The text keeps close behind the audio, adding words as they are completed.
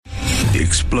the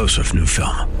explosive new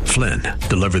film, Flynn,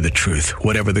 Deliver the Truth,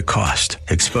 Whatever the Cost,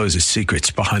 exposes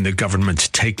secrets behind the government's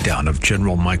takedown of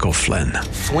General Michael Flynn.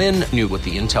 Flynn knew what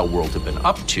the intel world had been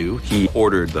up to. He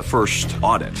ordered the first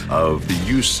audit of the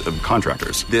use of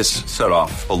contractors. This set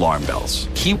off alarm bells.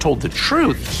 He told the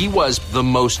truth. He was the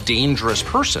most dangerous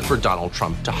person for Donald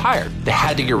Trump to hire. They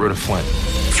had to get rid of Flynn.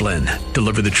 Flynn,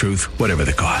 Deliver the Truth, Whatever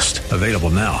the Cost. Available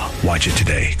now. Watch it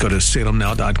today. Go to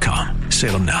salemnow.com.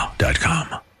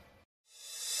 salemnow.com.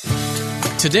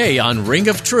 Today on Ring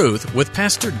of Truth with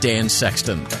Pastor Dan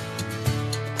Sexton.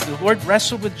 The Lord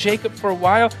wrestled with Jacob for a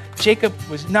while. Jacob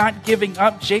was not giving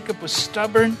up. Jacob was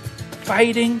stubborn,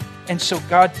 fighting. And so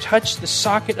God touched the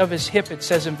socket of his hip, it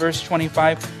says in verse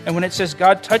 25. And when it says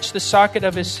God touched the socket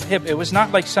of his hip, it was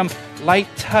not like some light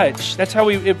touch. That's how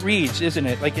it reads, isn't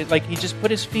it? Like he just put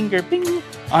his finger bing,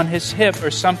 on his hip or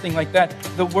something like that.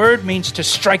 The word means to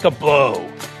strike a blow.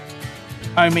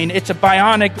 I mean, it's a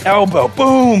bionic elbow.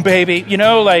 Boom, baby. You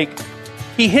know, like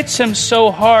he hits him so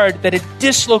hard that it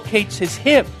dislocates his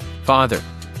hip. Father,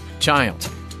 child,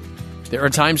 there are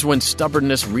times when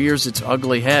stubbornness rears its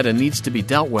ugly head and needs to be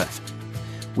dealt with.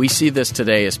 We see this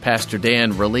today as Pastor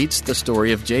Dan relates the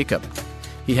story of Jacob.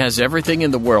 He has everything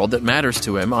in the world that matters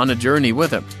to him on a journey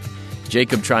with him.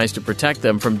 Jacob tries to protect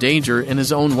them from danger in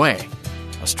his own way.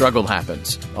 A struggle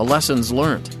happens, a lesson's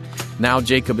learned. Now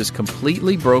Jacob is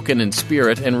completely broken in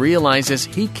spirit and realizes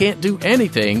he can't do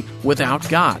anything without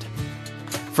God.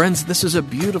 Friends, this is a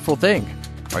beautiful thing.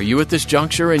 Are you at this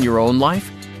juncture in your own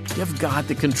life? Give God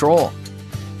the control.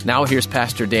 Now here's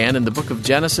Pastor Dan in the book of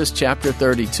Genesis chapter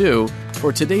 32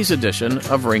 for today's edition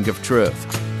of Ring of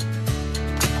Truth.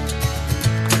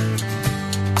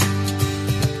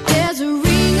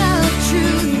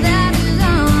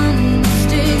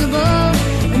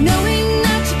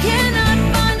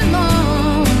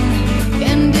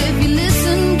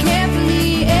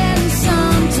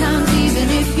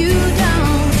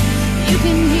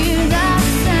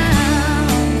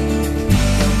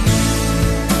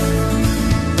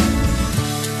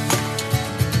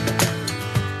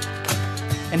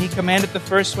 Commanded the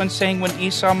first one, saying, when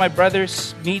Esau, my brother,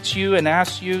 meets you and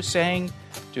asks you, saying,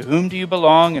 to whom do you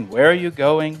belong, and where are you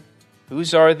going?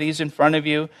 Whose are these in front of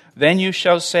you? Then you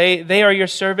shall say, they are your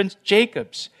servant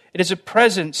Jacob's. It is a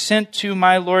present sent to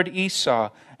my lord Esau,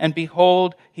 and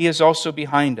behold, he is also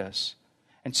behind us.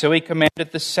 And so he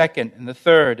commanded the second and the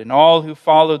third, and all who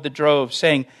followed the drove,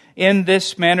 saying, in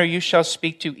this manner you shall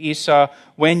speak to Esau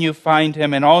when you find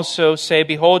him, and also say,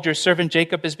 behold, your servant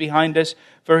Jacob is behind us,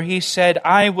 for he said,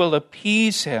 I will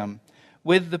appease him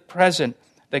with the present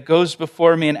that goes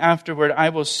before me, and afterward I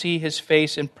will see his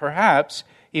face, and perhaps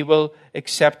he will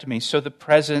accept me. So the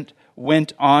present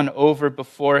went on over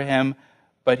before him,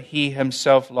 but he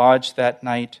himself lodged that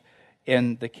night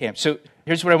in the camp. So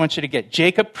here's what I want you to get.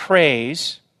 Jacob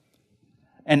prays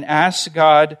and asks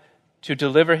God to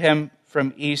deliver him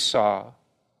from Esau.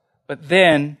 But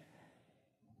then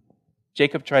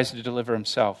Jacob tries to deliver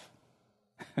himself.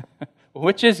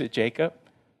 Which is it, Jacob?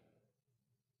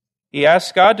 He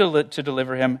asks God to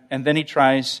deliver him, and then he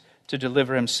tries to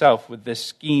deliver himself with this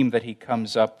scheme that he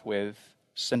comes up with,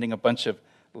 sending a bunch of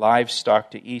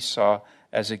livestock to Esau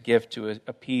as a gift to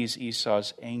appease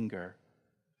Esau's anger.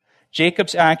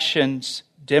 Jacob's actions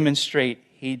demonstrate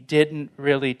he didn't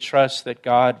really trust that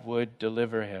God would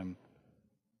deliver him.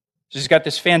 So he's got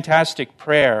this fantastic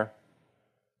prayer,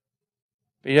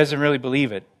 but he doesn't really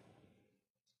believe it.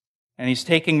 And he's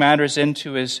taking matters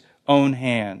into his own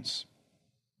hands.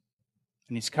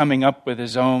 And he's coming up with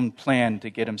his own plan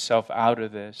to get himself out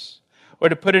of this. Or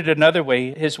to put it another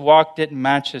way, his walk didn't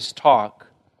match his talk.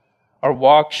 Our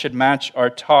walk should match our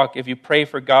talk. If you pray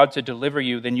for God to deliver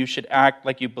you, then you should act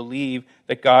like you believe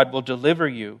that God will deliver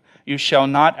you. You shall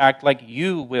not act like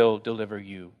you will deliver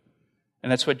you.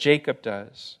 And that's what Jacob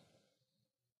does.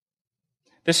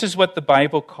 This is what the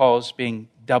Bible calls being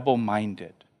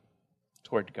double-minded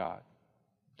toward God.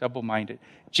 Double-minded.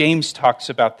 James talks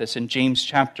about this in James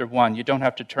chapter 1. You don't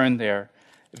have to turn there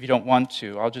if you don't want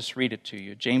to. I'll just read it to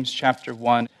you. James chapter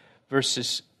 1,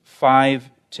 verses 5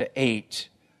 to 8.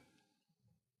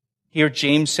 Here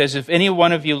James says, if any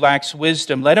one of you lacks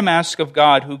wisdom, let him ask of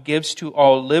God, who gives to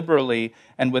all liberally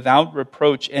and without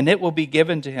reproach, and it will be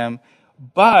given to him.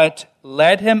 But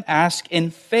let him ask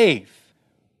in faith,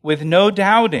 with no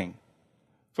doubting.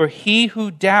 For he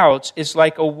who doubts is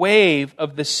like a wave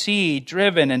of the sea,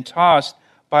 driven and tossed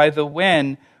by the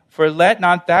wind. For let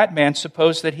not that man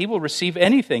suppose that he will receive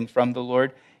anything from the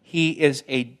Lord. He is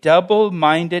a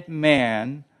double-minded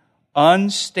man,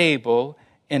 unstable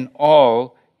in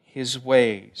all his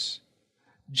ways.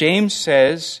 James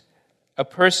says a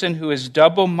person who is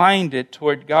double-minded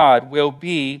toward God will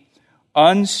be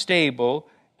unstable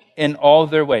in all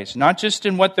their ways. Not just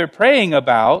in what they're praying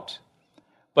about,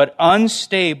 but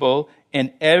unstable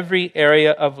in every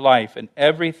area of life and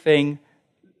everything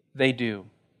they do.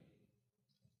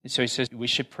 And so he says we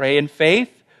should pray in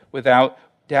faith without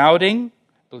doubting,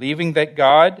 believing that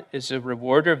God is a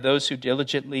rewarder of those who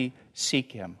diligently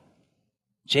seek him.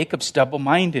 Jacob's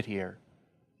double-minded here.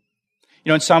 You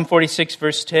know, in Psalm 46,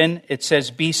 verse 10, it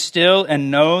says, "Be still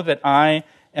and know that I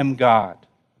am God."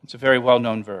 It's a very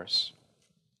well-known verse.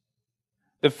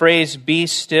 The phrase "be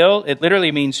still," it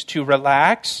literally means to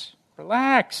relax.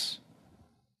 Relax.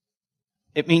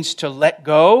 It means to let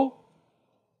go.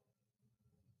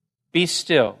 Be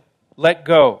still. Let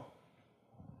go.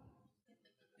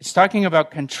 It's talking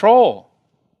about control.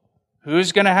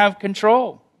 Who's going to have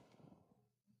control?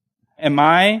 Am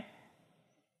I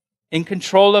in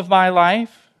control of my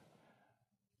life?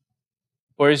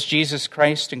 Or is Jesus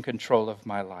Christ in control of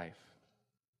my life?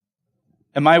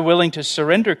 Am I willing to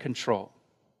surrender control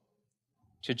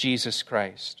to Jesus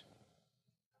Christ?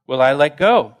 Will I let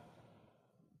go?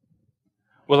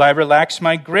 Will I relax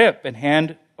my grip and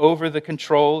hand over the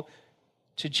control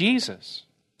to Jesus?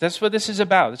 That's what this is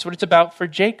about. That's what it's about for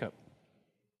Jacob.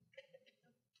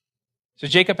 So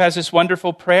Jacob has this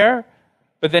wonderful prayer,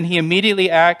 but then he immediately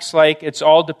acts like it's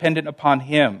all dependent upon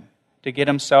him to get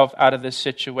himself out of this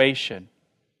situation.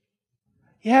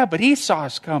 Yeah, but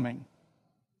Esau's coming.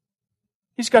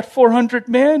 He's got 400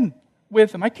 men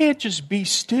with him. I can't just be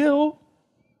still.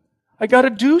 I got to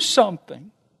do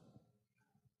something.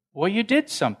 Well, you did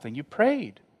something. You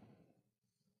prayed.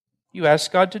 You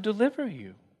asked God to deliver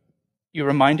you. You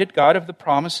reminded God of the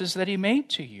promises that he made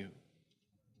to you.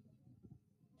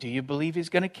 Do you believe he's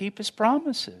going to keep his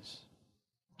promises?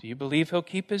 Do you believe he'll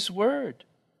keep his word?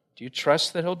 Do you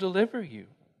trust that he'll deliver you?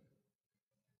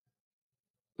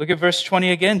 Look at verse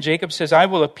 20 again. Jacob says, "I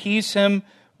will appease him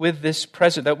with this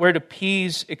present." That word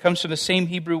appease, it comes from the same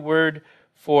Hebrew word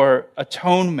for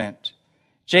atonement.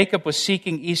 Jacob was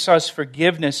seeking Esau's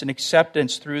forgiveness and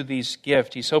acceptance through these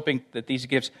gifts. He's hoping that these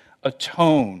gifts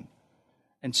atone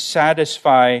and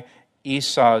satisfy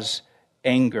Esau's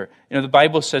anger. You know, the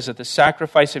Bible says that the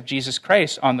sacrifice of Jesus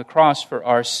Christ on the cross for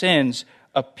our sins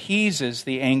appeases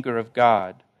the anger of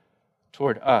God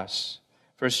toward us.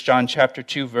 1 John chapter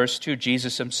 2, verse 2,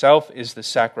 Jesus himself is the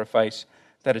sacrifice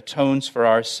that atones for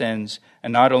our sins,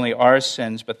 and not only our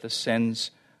sins, but the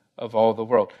sins of all the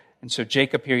world. And so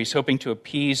Jacob here, he's hoping to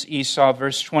appease Esau,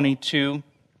 verse 22.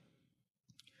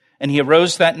 "And he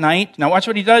arose that night." Now watch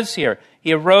what he does here.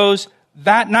 He arose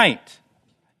that night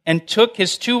and took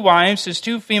his 2 wives, his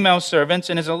 2 female servants,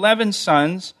 and his 11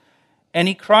 sons, and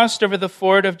he crossed over the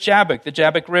ford of Jabbok, the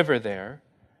Jabbok River there.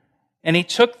 And he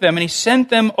took them and he sent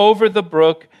them over the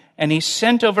brook, and he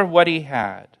sent over what he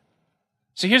had.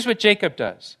 So here's what Jacob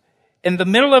does. In the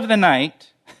middle of the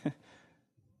night,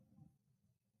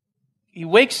 he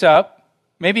wakes up.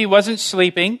 Maybe he wasn't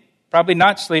sleeping, probably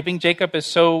not sleeping. Jacob is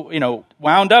so,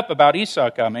 wound up about Esau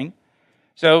coming.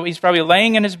 So he's probably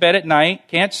laying in his bed at night,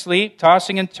 can't sleep,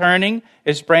 tossing and turning.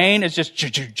 His brain is just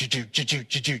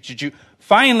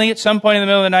Finally, at some point in the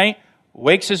middle of the night,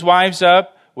 wakes his wives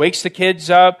up, wakes the kids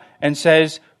up, and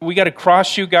says, "We got to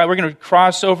cross you guys. We're going to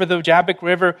cross over the Jabbok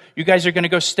River. You guys are going to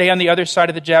go stay on the other side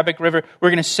of the Jabbok River. We're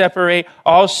going to separate.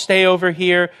 I'll stay over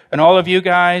here, and all of you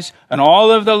guys, and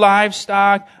all of the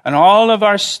livestock, and all of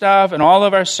our stuff, and all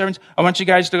of our servants. I want you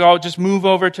guys to all just move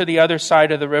over to the other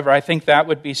side of the river. I think that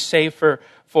would be safer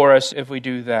for us if we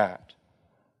do that."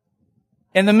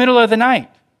 In the middle of the night.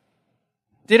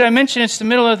 Did I mention it's the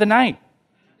middle of the night?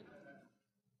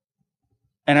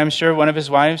 And I'm sure one of his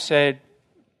wives said,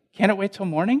 "Can't it wait till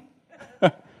morning?"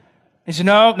 He said,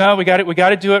 No, we got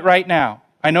to do it right now.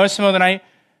 I know it's the middle of the night.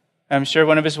 I'm sure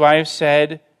one of his wives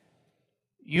said,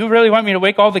 "You really want me to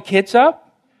wake all the kids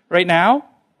up right now?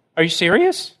 Are you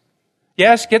serious?"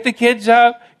 "Yes, get the kids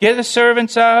up, get the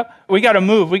servants up. We got to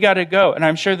move, we got to go." And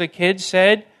I'm sure the kids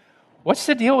said, "What's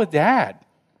the deal with Dad?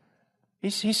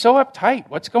 He's so uptight.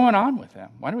 What's going on with him?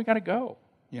 Why do we got to go?"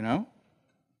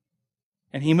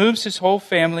 And he moves his whole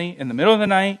family in the middle of the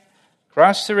night,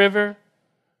 across the river,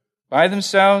 by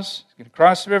themselves. He's going to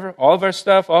cross the river, all of our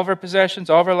stuff, all of our possessions,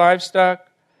 all of our livestock.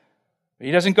 But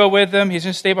he doesn't go with them. He's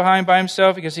going to stay behind by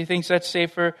himself because he thinks that's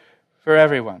safer for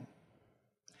everyone.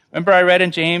 Remember I read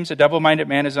in James, a double-minded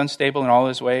man is unstable in all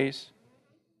his ways?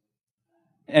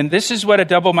 And this is what a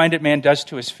double-minded man does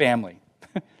to his family.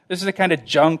 This is the kind of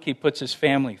junk he puts his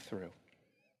family through.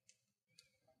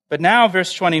 But now,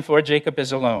 verse 24, Jacob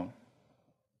is alone.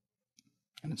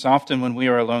 And it's often when we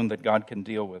are alone that God can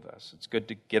deal with us. It's good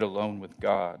to get alone with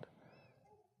God.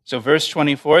 So verse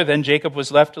 24, "Then Jacob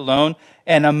was left alone,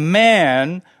 and a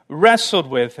man wrestled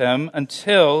with him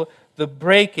until the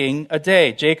breaking of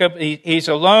day. Jacob, he's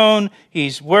alone,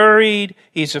 he's worried,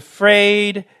 he's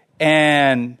afraid,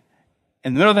 and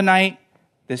in the middle of the night,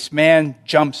 this man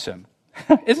jumps him.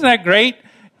 Isn't that great?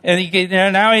 And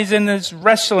now he's in this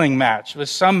wrestling match with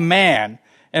some man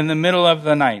in the middle of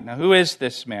the night. Now, who is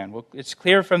this man? Well, it's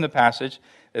clear from the passage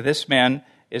that this man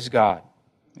is God.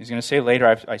 He's going to say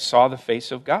later, I saw the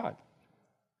face of God.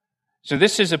 So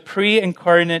this is a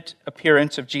pre-incarnate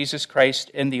appearance of Jesus Christ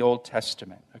in the Old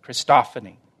Testament, a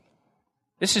Christophany.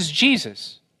 This is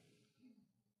Jesus.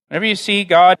 Whenever you see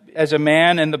God as a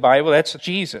man in the Bible, that's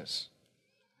Jesus.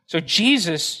 So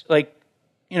Jesus,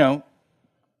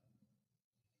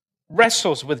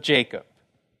 wrestles with Jacob.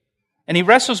 And he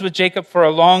wrestles with Jacob for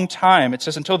a long time. It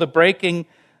says until the breaking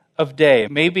of day.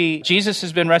 Maybe Jesus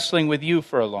has been wrestling with you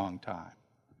for a long time.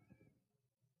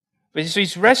 But so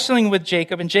he's wrestling with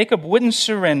Jacob, and Jacob wouldn't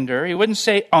surrender. He wouldn't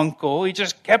say uncle. He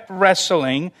just kept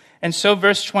wrestling. And so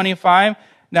verse 25,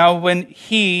 now when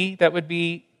he, that would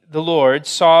be the Lord,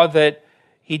 saw that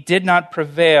he did not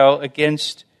prevail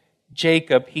against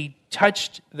Jacob, he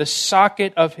touched the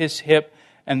socket of his hip,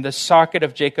 and the socket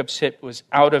of Jacob's hip was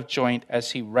out of joint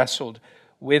as he wrestled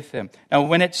with him. Now,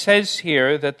 when it says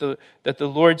here that the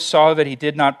Lord saw that he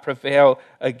did not prevail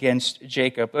against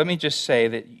Jacob, let me just say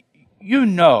that you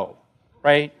know,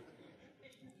 right?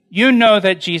 You know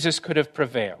that Jesus could have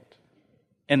prevailed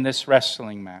in this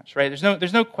wrestling match, right? There's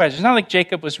no question. It's not like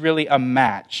Jacob was really a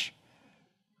match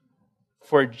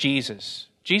for Jesus.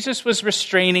 Jesus was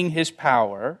restraining his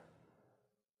power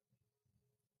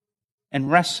and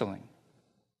wrestling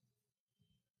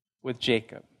with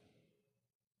Jacob.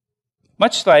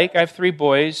 Much like, I have 3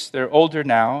 boys, they're older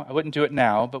now, I wouldn't do it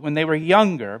now, but when they were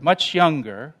younger, much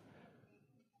younger,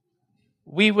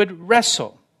 we would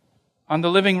wrestle on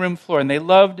the living room floor, and they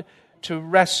loved to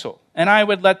wrestle. And I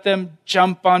would let them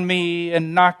jump on me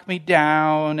and knock me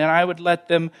down, and I would let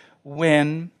them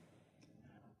win.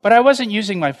 But I wasn't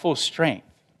using my full strength.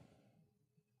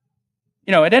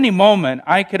 At any moment,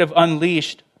 I could have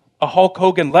unleashed a Hulk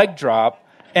Hogan leg drop,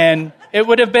 and it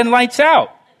would have been lights out.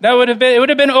 It would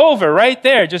have been over right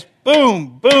there. Just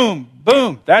boom, boom,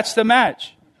 boom. That's the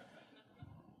match.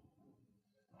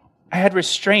 I had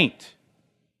restraint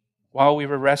while we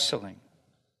were wrestling.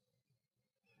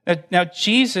 Now,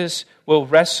 Jesus will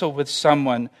wrestle with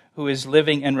someone who is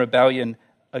living in rebellion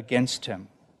against him.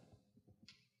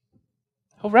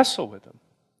 He'll wrestle with them.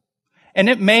 And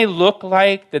it may look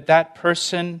like that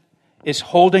person is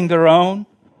holding their own,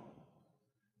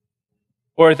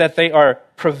 or that they are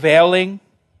prevailing,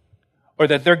 or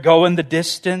that they're going the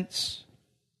distance.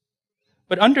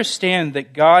 But understand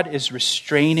that God is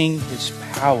restraining his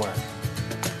power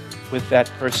with that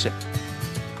person.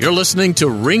 You're listening to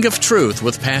Ring of Truth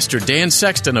with Pastor Dan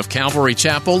Sexton of Calvary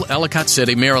Chapel, Ellicott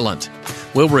City, Maryland.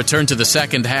 We'll return to the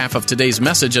second half of today's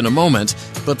message in a moment,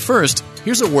 but first,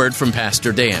 here's a word from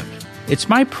Pastor Dan. It's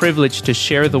my privilege to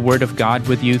share the Word of God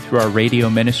with you through our radio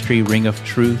ministry, Ring of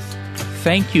Truth.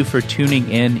 Thank you for tuning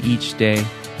in each day.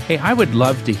 Hey, I would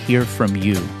love to hear from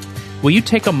you. Will you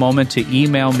take a moment to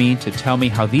email me to tell me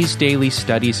how these daily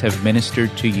studies have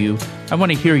ministered to you? I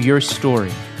want to hear your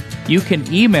story. You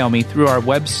can email me through our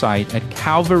website at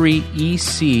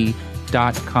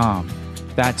calvaryec.com.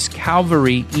 That's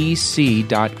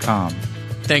calvaryec.com.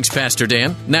 Thanks, Pastor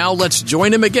Dan. Now let's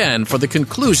join him again for the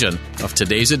conclusion of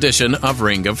today's edition of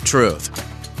Ring of Truth.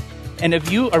 And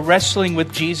if you are wrestling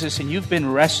with Jesus and you've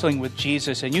been wrestling with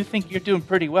Jesus and you think you're doing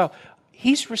pretty well,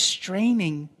 he's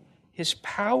restraining his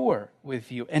power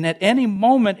with you. And at any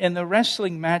moment in the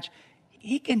wrestling match,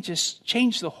 he can just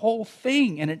change the whole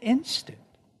thing in an instant.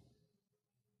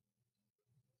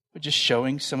 We're just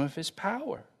showing some of his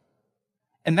power.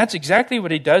 And that's exactly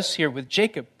what he does here with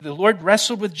Jacob. The Lord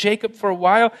wrestled with Jacob for a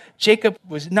while. Jacob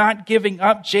was not giving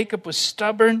up. Jacob was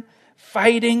stubborn,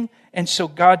 fighting. And so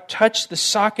God touched the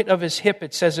socket of his hip,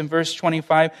 it says in verse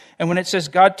 25. And when it says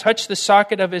God touched the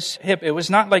socket of his hip, it was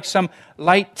not like some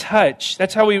light touch.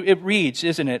 That's how it reads,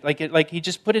 isn't it? Like he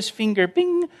just put his finger,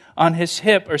 bing, on his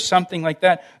hip or something like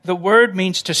that. The word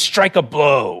means to strike a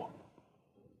blow.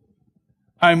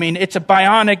 I mean, it's a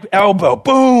bionic elbow.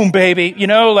 Boom, baby.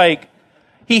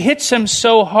 He hits him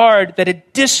so hard that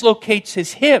it dislocates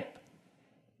his hip.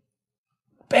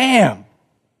 Bam. All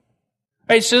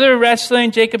right, so they're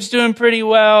wrestling. Jacob's doing pretty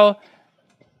well.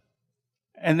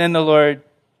 And then the Lord,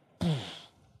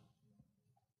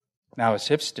 now his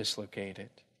hip's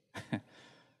dislocated.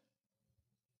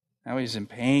 Now he's in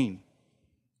pain.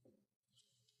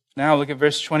 Now look at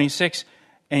verse 26.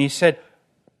 And he said,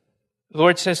 the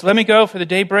Lord says, let me go, for the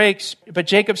day breaks. But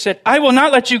Jacob said, I will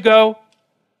not let you go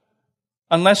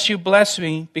unless you bless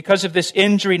me, because of this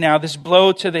injury now, this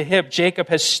blow to the hip, Jacob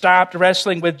has stopped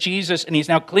wrestling with Jesus, and he's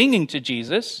now clinging to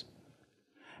Jesus.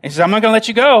 He says, I'm not going to let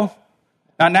you go.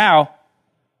 Not now.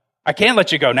 I can't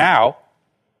let you go now.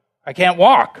 I can't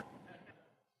walk.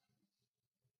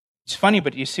 It's funny,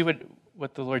 but you see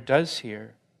what the Lord does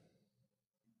here.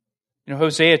 You know,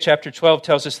 Hosea chapter 12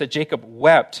 tells us that Jacob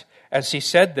wept as he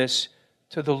said this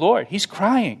to the Lord. He's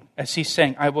crying as he's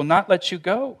saying, I will not let you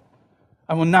go.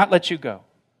 I will not let you go.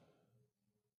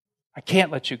 I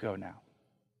can't let you go now.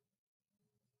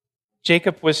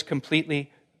 Jacob was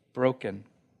completely broken.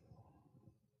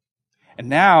 And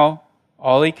now,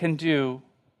 all he can do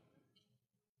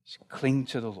is cling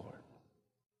to the Lord.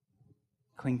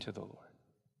 Cling to the Lord.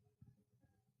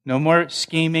 No more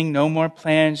scheming, no more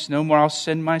plans, no more I'll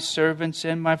send my servants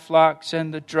and my flocks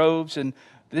and the droves and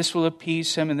this will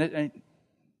appease him. And the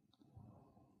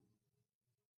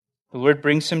Lord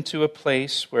brings him to a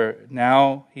place where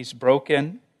now he's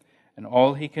broken and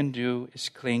all he can do is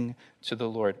cling to the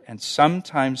Lord. And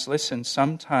sometimes, listen,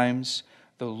 sometimes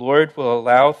the Lord will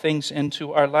allow things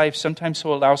into our life. Sometimes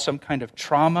He'll allow some kind of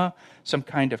trauma, some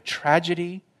kind of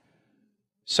tragedy,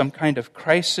 some kind of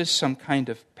crisis, some kind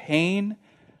of pain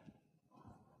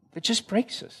that just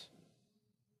breaks us.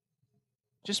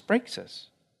 Just breaks us.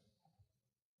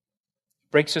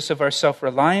 Breaks us of our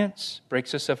self-reliance,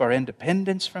 breaks us of our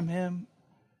independence from Him,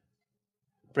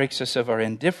 breaks us of our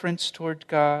indifference toward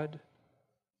God,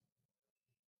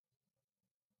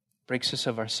 breaks us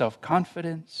of our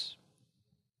self-confidence.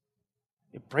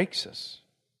 It breaks us.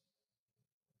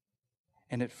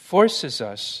 And it forces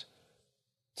us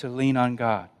to lean on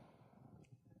God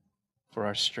for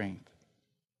our strength.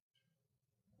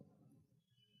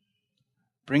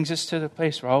 Brings us to the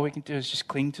place where all we can do is just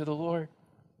cling to the Lord.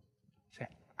 Say,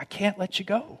 I can't let you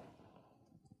go.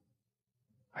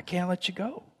 I can't let you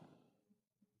go.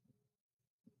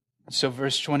 And so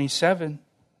verse 27,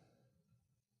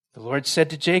 the Lord said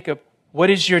to Jacob, what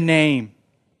is your name?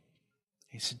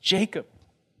 He said, Jacob.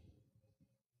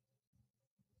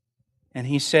 And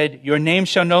he said, your name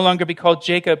shall no longer be called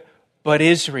Jacob, but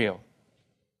Israel.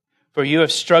 For you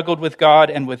have struggled with God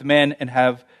and with men and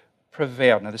have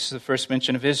prevailed. Now, this is the first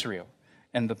mention of Israel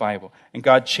in the Bible. And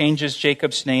God changes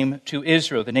Jacob's name to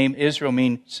Israel. The name Israel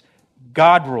means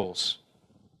God rules.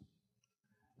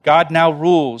 God now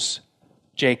rules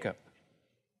Jacob.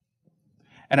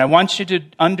 And I want you to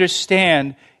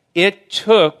understand, it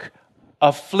took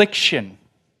affliction.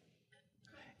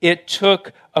 It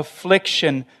took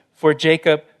affliction for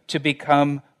Jacob to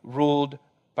become ruled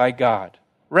by God.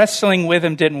 Wrestling with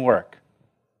him didn't work.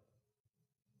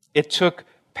 It took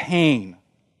pain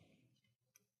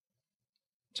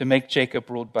to make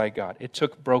Jacob ruled by God. It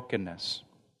took brokenness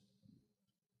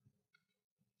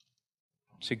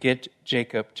to get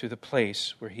Jacob to the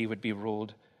place where he would be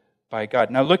ruled by God.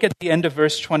 Now look at the end of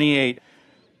verse 28.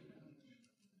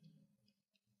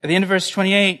 At the end of verse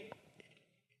 28,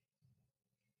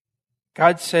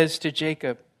 God says to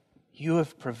Jacob, you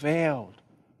have prevailed.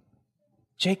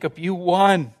 Jacob, you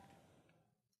won.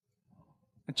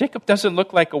 And Jacob doesn't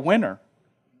look like a winner.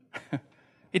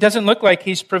 He doesn't look like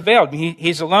he's prevailed.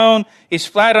 He's alone. He's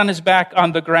flat on his back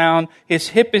on the ground. His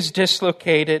hip is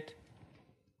dislocated.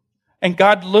 And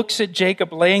God looks at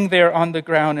Jacob laying there on the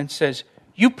ground and says,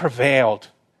 you prevailed.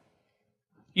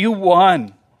 You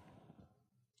won.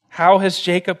 How has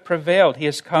Jacob prevailed? He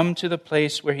has come to the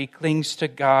place where he clings to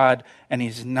God and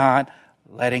he's not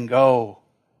letting go.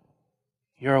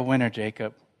 You're a winner,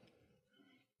 Jacob.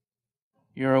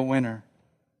 You're a winner.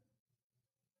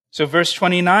 So verse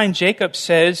 29, Jacob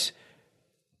says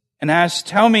and asks,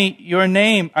 tell me your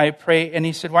name, I pray. And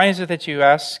he said, why is it that you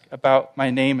ask about my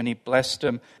name? And he blessed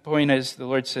him. The point is, the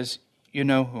Lord says, you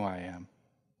know who I am.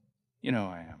 You know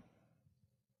who I am.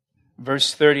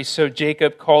 Verse 30, so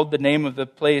Jacob called the name of the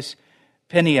place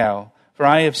Peniel, for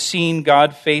I have seen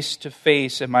God face to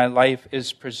face, and my life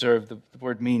is preserved. The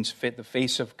word means the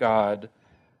face of God.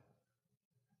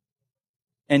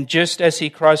 And just as he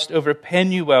crossed over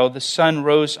Penuel, the sun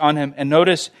rose on him. And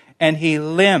notice, and he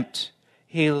limped.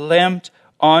 He limped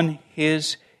on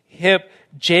his hip.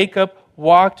 Jacob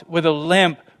walked with a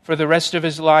limp for the rest of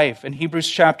his life. In Hebrews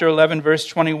chapter 11, verse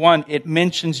 21, it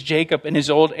mentions Jacob in his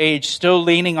old age, still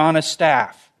leaning on a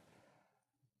staff,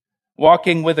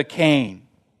 walking with a cane.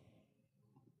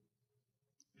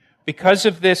 Because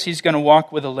of this, he's going to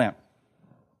walk with a limp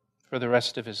for the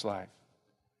rest of his life.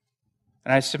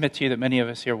 And I submit to you that many of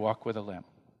us here walk with a limp.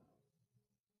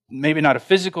 Maybe not a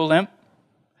physical limp,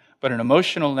 but an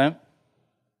emotional limp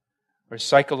or a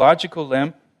psychological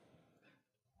limp.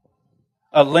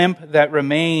 A limp that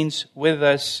remains with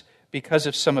us because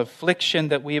of some affliction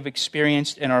that we have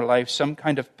experienced in our life, some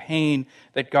kind of pain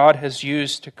that God has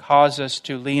used to cause us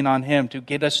to lean on Him, to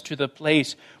get us to the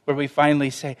place where we finally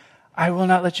say, I will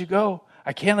not let you go.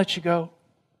 I can't let you go.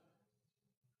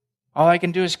 All I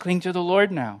can do is cling to the Lord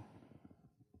now.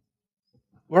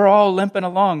 We're all limping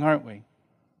along, aren't we?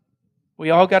 We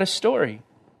all got a story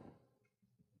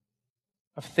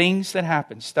of things that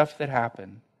happened, stuff that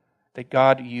happened, that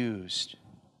God used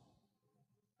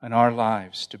in our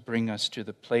lives to bring us to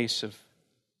the place of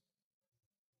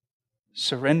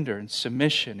surrender and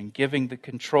submission and giving the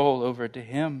control over to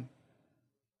Him.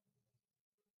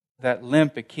 That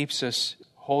limp, it keeps us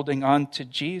holding on to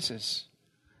Jesus.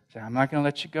 Say, I'm not going to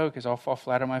let you go because I'll fall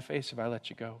flat on my face if I let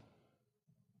you go.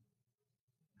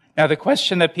 Now, the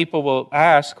question that people will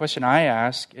ask, the question I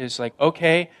ask is like,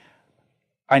 okay,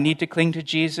 I need to cling to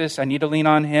Jesus. I need to lean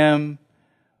on Him.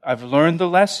 I've learned the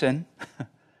lesson.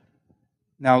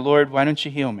 Now, Lord, why don't you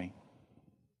heal me?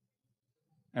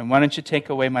 And why don't you take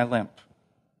away my limp?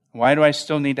 Why do I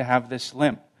still need to have this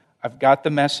limp? I've got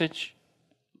the message.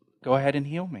 Go ahead and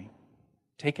heal me.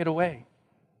 Take it away.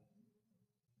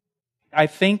 I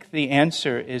think the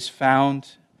answer is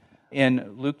found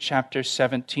in Luke chapter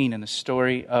 17 in the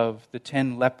story of the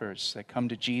 10 lepers that come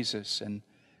to Jesus. And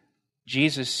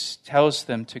Jesus tells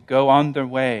them to go on their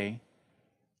way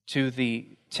to the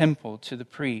temple, to the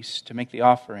priest, to make the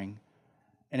offering.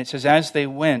 And it says, as they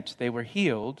went, they were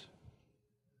healed,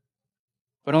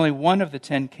 but only one of the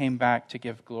 10 came back to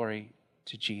give glory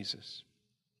to Jesus.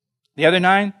 The other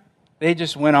 9, they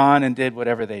just went on and did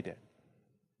whatever they did.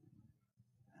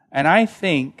 And I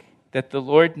think that the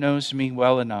Lord knows me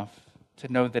well enough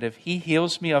to know that if He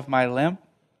heals me of my limp,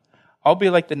 I'll be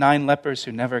like the 9 lepers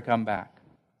who never come back.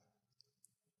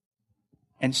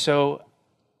 And so,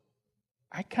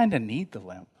 I kind of need the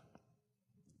limp.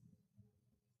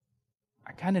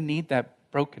 I kind of need that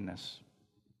brokenness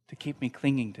to keep me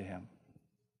clinging to Him.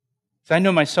 So I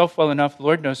know myself well enough, the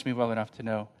Lord knows me well enough to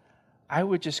know I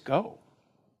would just go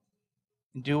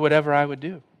and do whatever I would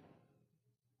do.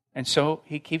 And so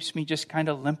He keeps me just kind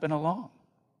of limping along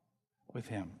with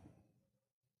Him.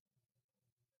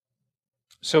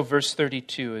 So verse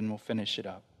 32, and we'll finish it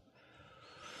up.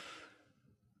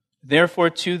 Therefore,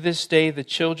 to this day, the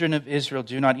children of Israel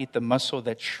do not eat the muscle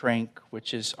that shrank,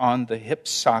 which is on the hip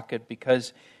socket,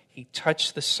 because he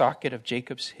touched the socket of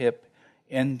Jacob's hip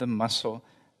and the muscle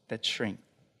that shrank.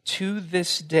 To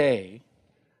this day,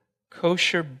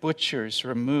 kosher butchers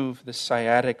remove the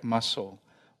sciatic muscle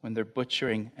when they're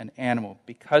butchering an animal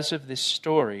because of this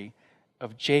story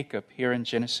of Jacob here in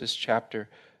Genesis chapter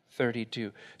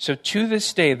 32. So to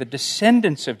this day, the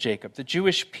descendants of Jacob, the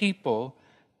Jewish people,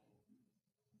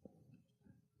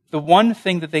 the one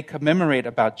thing that they commemorate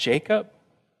about Jacob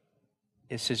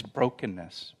is his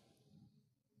brokenness.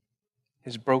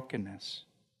 His brokenness.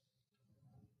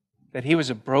 That he was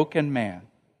a broken man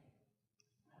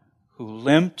who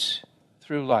limped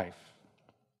through life,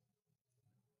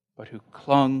 but who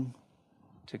clung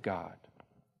to God.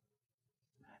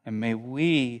 And may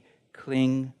we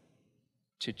cling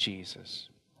to Jesus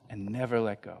and never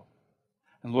let go.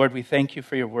 And Lord, we thank you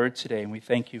for your word today, and we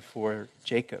thank you for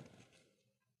Jacob.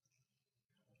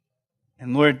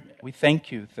 And Lord, we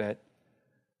thank you that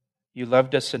you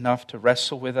loved us enough to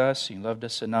wrestle with us. You loved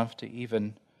us enough to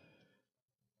even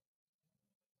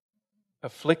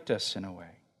afflict us in a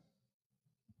way.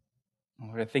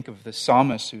 Lord, I think of the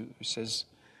psalmist who says,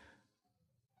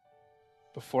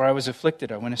 before I was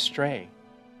afflicted, I went astray.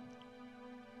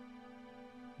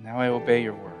 Now I obey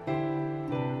your word.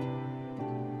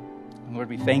 And Lord,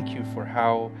 we thank you for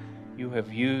how you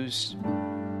have used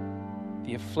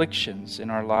the afflictions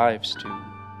in our lives to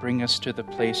bring us to the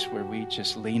place where we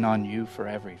just lean on you for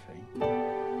everything.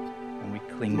 And we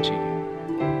cling to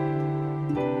you.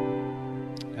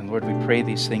 And Lord, we pray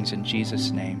these things in Jesus'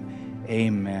 name.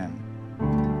 Amen.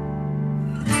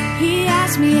 He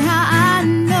asked me how I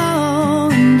know,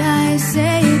 and I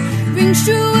say it rings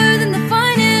truer than the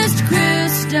finest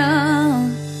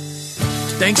crystal.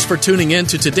 Thanks for tuning in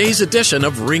to today's edition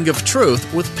of Ring of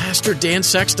Truth with Pastor Dan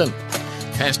Sexton.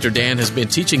 Pastor Dan has been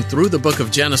teaching through the book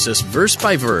of Genesis verse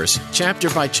by verse, chapter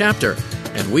by chapter,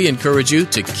 and we encourage you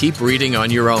to keep reading on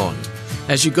your own.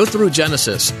 As you go through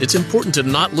Genesis, it's important to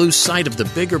not lose sight of the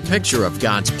bigger picture of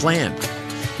God's plan.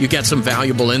 You get some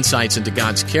valuable insights into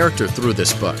God's character through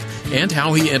this book and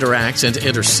how He interacts and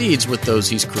intercedes with those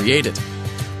He's created.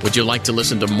 Would you like to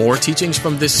listen to more teachings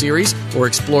from this series or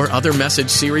explore other message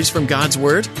series from God's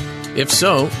Word? If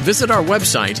so, visit our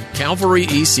website,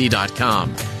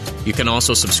 calvaryec.com. You can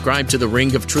also subscribe to the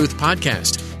Ring of Truth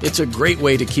podcast. It's a great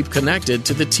way to keep connected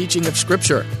to the teaching of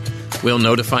Scripture. We'll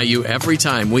notify you every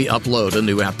time we upload a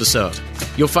new episode.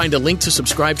 You'll find a link to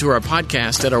subscribe to our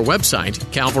podcast at our website,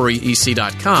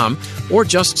 calvaryec.com, or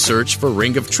just search for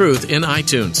Ring of Truth in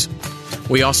iTunes.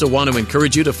 We also want to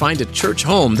encourage you to find a church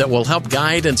home that will help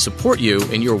guide and support you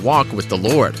in your walk with the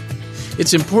Lord.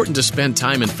 It's important to spend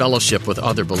time in fellowship with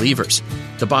other believers.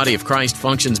 The body of Christ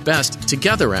functions best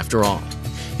together, after all.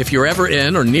 If you're ever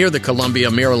in or near the Columbia,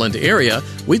 Maryland area,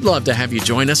 we'd love to have you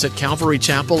join us at Calvary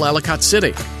Chapel, Ellicott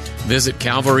City. Visit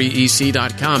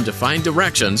calvaryec.com to find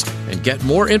directions and get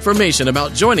more information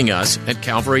about joining us at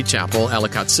Calvary Chapel,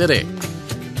 Ellicott City.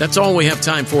 That's all we have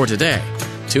time for today.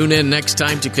 Tune in next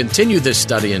time to continue this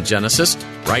study in Genesis,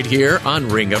 right here on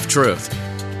Ring of Truth.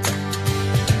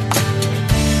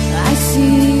 I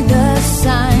see the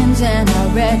signs and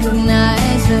I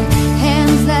recognize the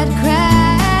hands that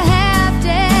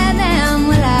crafted them.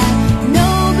 Well, I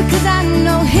know because I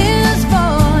know His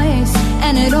voice,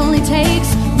 and it only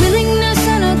takes willingness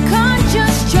and a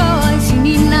conscious choice. You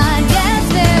need not guess,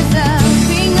 there's a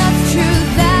ring of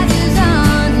truth that is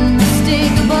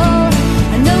unmistakable,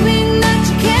 knowing that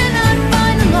you cannot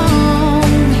find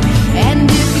alone. And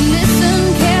if you listen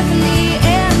carefully,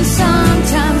 and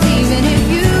sometimes even if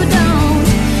you don't,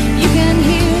 you can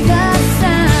hear the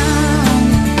sound.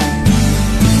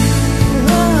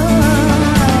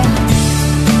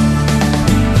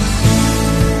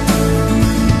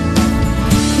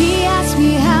 He asked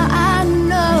me how I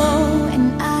know,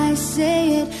 and I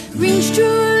say it rings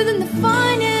truer than the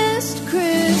finest crystal.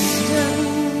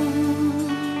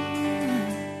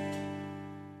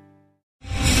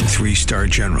 3-star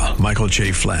General Michael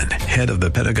J. Flynn, head of the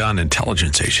Pentagon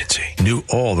Intelligence Agency, knew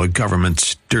all the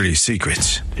government's dirty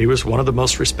secrets. He was one of the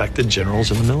most respected generals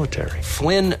in the military.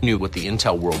 Flynn knew what the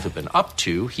intel world had been up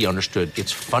to. He understood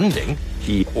its funding.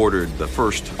 He ordered the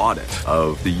first audit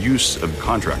of the use of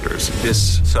contractors.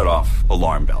 This set off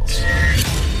alarm bells.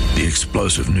 The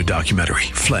explosive new documentary,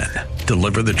 Flynn,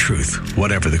 Deliver the Truth,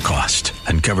 Whatever the Cost,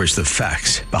 uncovers the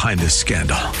facts behind this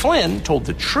scandal. Flynn told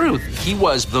the truth. He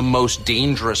was the most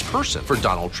dangerous person for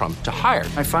Donald Trump to hire.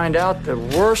 I find out the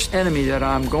worst enemy that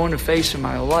I'm going to face in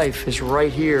my life is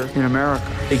right here in America.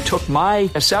 They took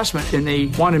my assessment and they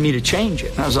wanted me to change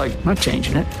it. And I was like, I'm not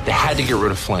changing it. They had to get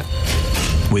rid of Flynn.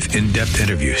 With in-depth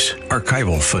interviews,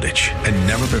 archival footage, and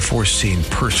never-before-seen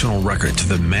personal records of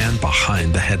the man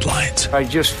behind the headlines. I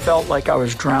just felt like I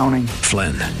was drowning.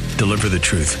 Flynn, Deliver the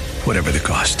Truth, Whatever the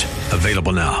Cost.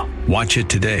 Available now. Watch it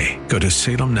today. Go to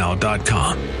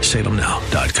salemnow.com.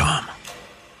 salemnow.com.